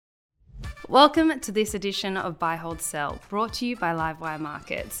Welcome to this edition of Buy, Hold, Sell, brought to you by Livewire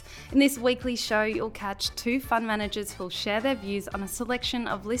Markets. In this weekly show, you'll catch two fund managers who'll share their views on a selection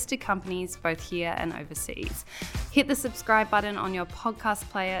of listed companies both here and overseas. Hit the subscribe button on your podcast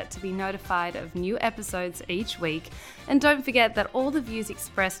player to be notified of new episodes each week. And don't forget that all the views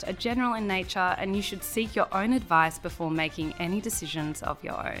expressed are general in nature and you should seek your own advice before making any decisions of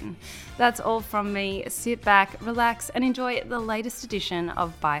your own. That's all from me. Sit back, relax, and enjoy the latest edition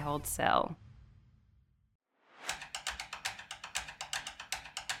of Buy, Hold, Sell.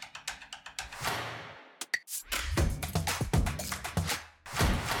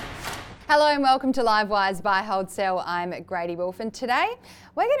 Hello and welcome to Livewire's Buy, Hold, Sell. I'm Grady Wolf, and today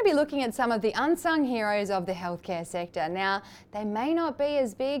we're going to be looking at some of the unsung heroes of the healthcare sector. Now, they may not be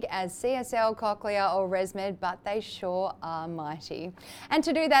as big as CSL, Cochlear or ResMed, but they sure are mighty. And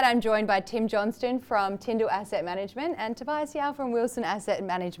to do that, I'm joined by Tim Johnston from Tyndall Asset Management and Tobias Yao from Wilson Asset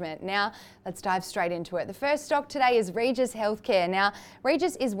Management. Now, let's dive straight into it. The first stock today is Regis Healthcare. Now,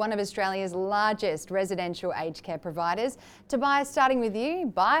 Regis is one of Australia's largest residential aged care providers. Tobias, starting with you,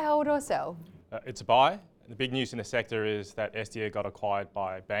 buy, hold or sell? It's a buy. The big news in the sector is that SDA got acquired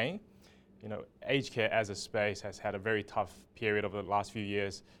by Bain. You know, aged care as a space has had a very tough period over the last few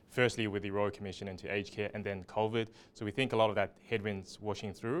years, firstly with the Royal Commission into aged care and then COVID. So we think a lot of that headwinds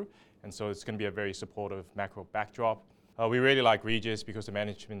washing through, and so it's going to be a very supportive macro backdrop. We really like Regis because the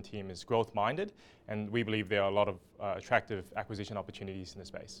management team is growth-minded, and we believe there are a lot of attractive acquisition opportunities in the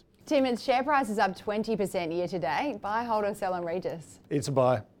space. Tim, its share price is up 20% year to date. Buy, hold or sell on Regis? It's a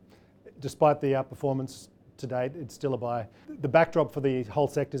buy. Despite the outperformance to date, it's still a buy. The backdrop for the whole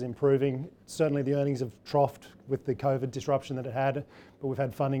sector is improving. Certainly the earnings have troughed with the COVID disruption that it had, but we've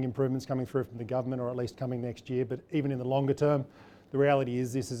had funding improvements coming through from the government, or at least coming next year. But even in the longer term, the reality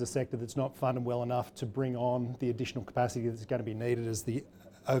is this is a sector that's not funded well enough to bring on the additional capacity that's going to be needed as the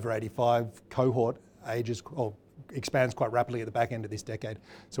over 85 cohort ages or expands quite rapidly at the back end of this decade.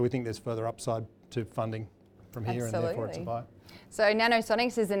 So we think there's further upside to funding from here. Absolutely. And therefore it's a buy. So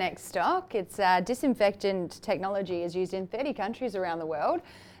Nanosonics is the next stock. Its disinfectant technology is used in 30 countries around the world.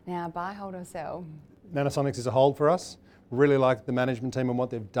 Now, buy, hold or sell? Nanosonics is a hold for us. Really like the management team and what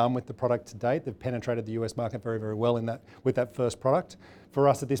they've done with the product to date. They've penetrated the US market very, very well with that first product. For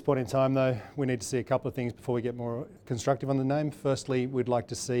us at this point in time though, we need to see a couple of things before we get more constructive on the name. Firstly, we'd like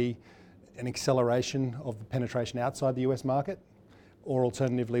to see an acceleration of the penetration outside the US market. Or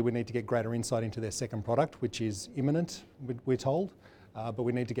alternatively, we need to get greater insight into their second product, which is imminent, we're told. But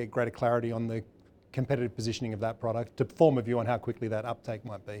we need to get greater clarity on the competitive positioning of that product to form a view on how quickly that uptake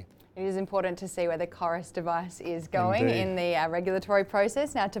might be. It is important to see where the Chorus device is going Indeed. in the regulatory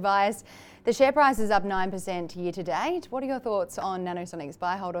process. Now, Tobias, the share price is up 9% year to date. What are your thoughts on Nanosonics?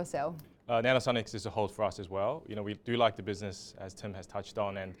 Buy, hold or sell? Nanosonics is a hold for us as well. You know, we do like the business, as Tim has touched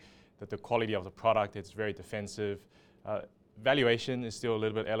on, and that the quality of the product, it's very defensive. Valuation is still a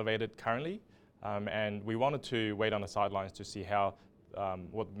little bit elevated currently, and we wanted to wait on the sidelines to see how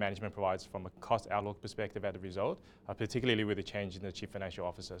what management provides from a cost outlook perspective at the result, particularly with the change in the Chief Financial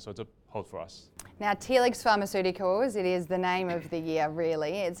Officer. So it's a hold for us. Now, Telix Pharmaceuticals, it is the name of the year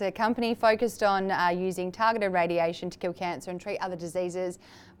really. It's a company focused on using targeted radiation to kill cancer and treat other diseases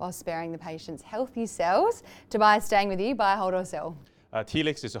while sparing the patient's healthy cells. Tobias, staying with you, buy, hold or sell?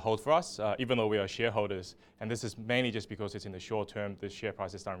 Telix is a hold for us, even though we are shareholders, and this is mainly just because it's in the short term, the share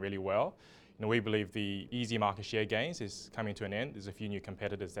price has done really well. You know, we believe the easy market share gains is coming to an end. There's a few new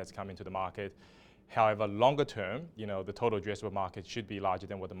competitors that's come into the market. However, longer term, you know, the total addressable market should be larger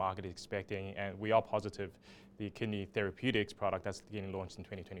than what the market is expecting, and we are positive the kidney therapeutics product that's getting launched in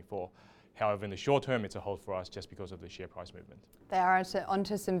 2024. However, in the short term, it's a hold for us just because of the share price movement. They are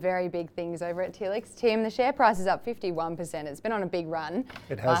onto some very big things over at Telix. Tim, the share price is up 51%. It's been on a big run.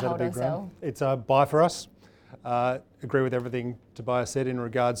 It has had a big run. It's a buy for us. Agree with everything Tobias said in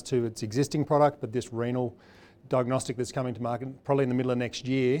regards to its existing product, but this renal diagnostic that's coming to market probably in the middle of next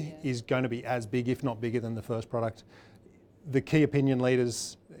year is going to be as big, if not bigger, than the first product. The key opinion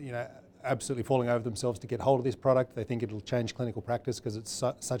leaders, you know, absolutely falling over themselves to get hold of this product. They think it'll change clinical practice because it's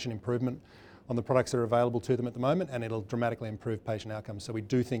such an improvement on the products that are available to them at the moment, and it'll dramatically improve patient outcomes. So we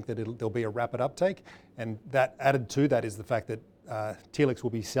do think that there'll be a rapid uptake, and that added to that is the fact that Telix will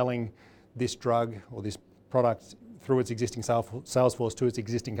be selling this drug or this product through its existing sales force to its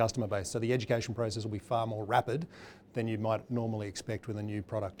existing customer base. So the education process will be far more rapid than you might normally expect with a new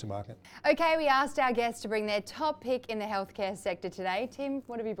product to market. Okay, we asked our guests to bring their top pick in the healthcare sector today. Tim,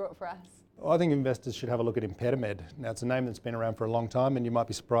 what have you brought for us? I think investors should have a look at ImpediMed. Now, it's a name that's been around for a long time, and you might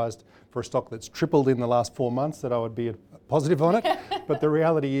be surprised for a stock that's tripled in the last 4 months that I would be positive on it. But the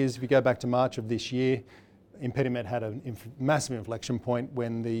reality is, if you go back to March of this year, ImpediMed had a massive inflection point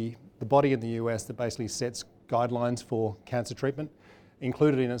when the the body in the US that basically sets guidelines for cancer treatment.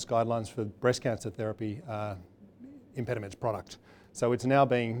 Included in its guidelines for breast cancer therapy ImpediMed's product. So it's now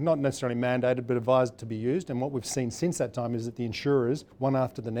being not necessarily mandated but advised to be used, and what we've seen since that time is that the insurers, one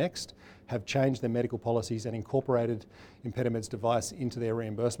after the next, have changed their medical policies and incorporated ImpediMed's device into their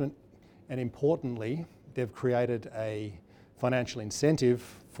reimbursement. And importantly, they've created a financial incentive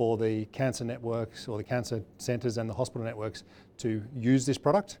for the cancer networks or the cancer centres and the hospital networks to use this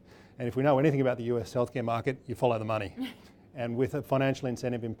product. And if we know anything about the US healthcare market, you follow the money. And with a financial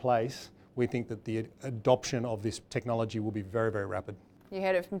incentive in place, we think that the adoption of this technology will be very, very rapid. You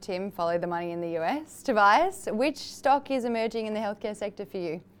heard it from Tim, follow the money in the US. Tobias, which stock is emerging in the healthcare sector for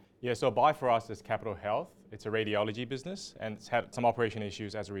you? Yeah, so buy for us is Capital Health. It's a radiology business and it's had some operation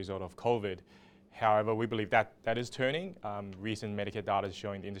issues as a result of COVID. However, we believe that is turning. Recent Medicare data is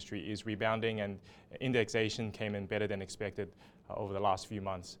showing the industry is rebounding and indexation came in better than expected over the last few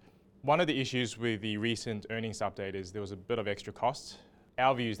months. One of the issues with the recent earnings update is there was a bit of extra cost.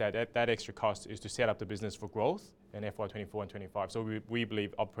 Our view is that extra cost is to set up the business for growth in FY24 and 25. So we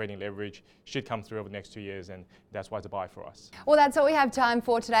believe operating leverage should come through over the next 2 years, and that's why it's a buy for us. Well, that's all we have time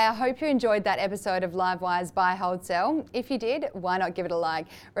for today. I hope you enjoyed that episode of Livewire's Buy, Hold, Sell. If you did, why not give it a like?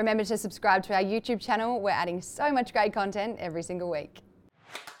 Remember to subscribe to our YouTube channel. We're adding so much great content every single week.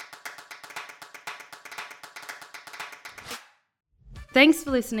 Thanks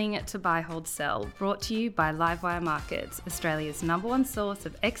for listening to Buy, Hold, Sell, brought to you by Livewire Markets, Australia's #1 source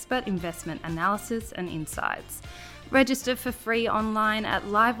of expert investment analysis and insights. Register for free online at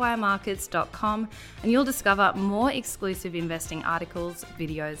livewiremarkets.com and you'll discover more exclusive investing articles,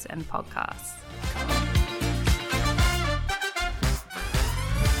 videos and podcasts.